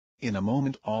In a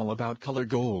moment all about color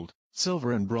gold,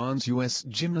 silver and bronze U.S.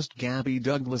 gymnast Gabby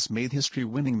Douglas made history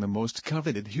winning the most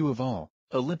coveted hue of all,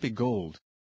 Olympic gold.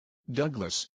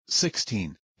 Douglas,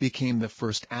 16, became the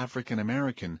first African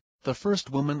American, the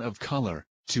first woman of color,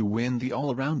 to win the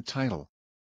all-around title.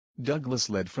 Douglas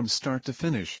led from start to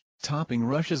finish, topping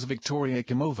Russia's Victoria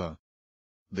Kimova.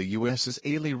 The U.S.'s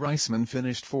Ailey Reisman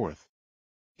finished fourth.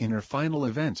 In her final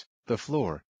event, the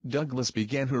floor, Douglas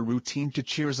began her routine to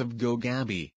cheers of "Go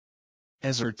Gabby."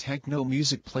 As her techno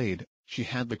music played, she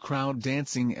had the crowd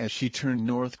dancing as she turned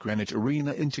North Greenwich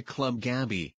Arena into Club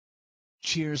Gabby.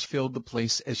 Cheers filled the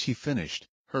place as she finished,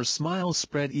 her smile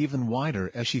spread even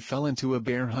wider as she fell into a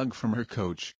bear hug from her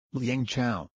coach, Liang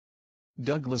Chow.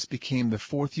 Douglas became the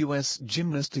fourth U.S.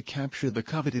 gymnast to capture the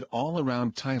coveted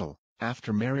all-around title,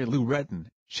 after Mary Lou Retton,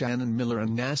 Shannon Miller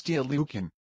and Nastia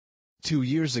Liukin. 2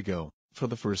 years ago, for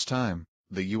the first time,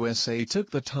 the USA took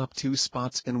the top 2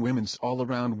 spots in women's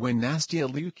all-around when Nastia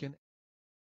Liukin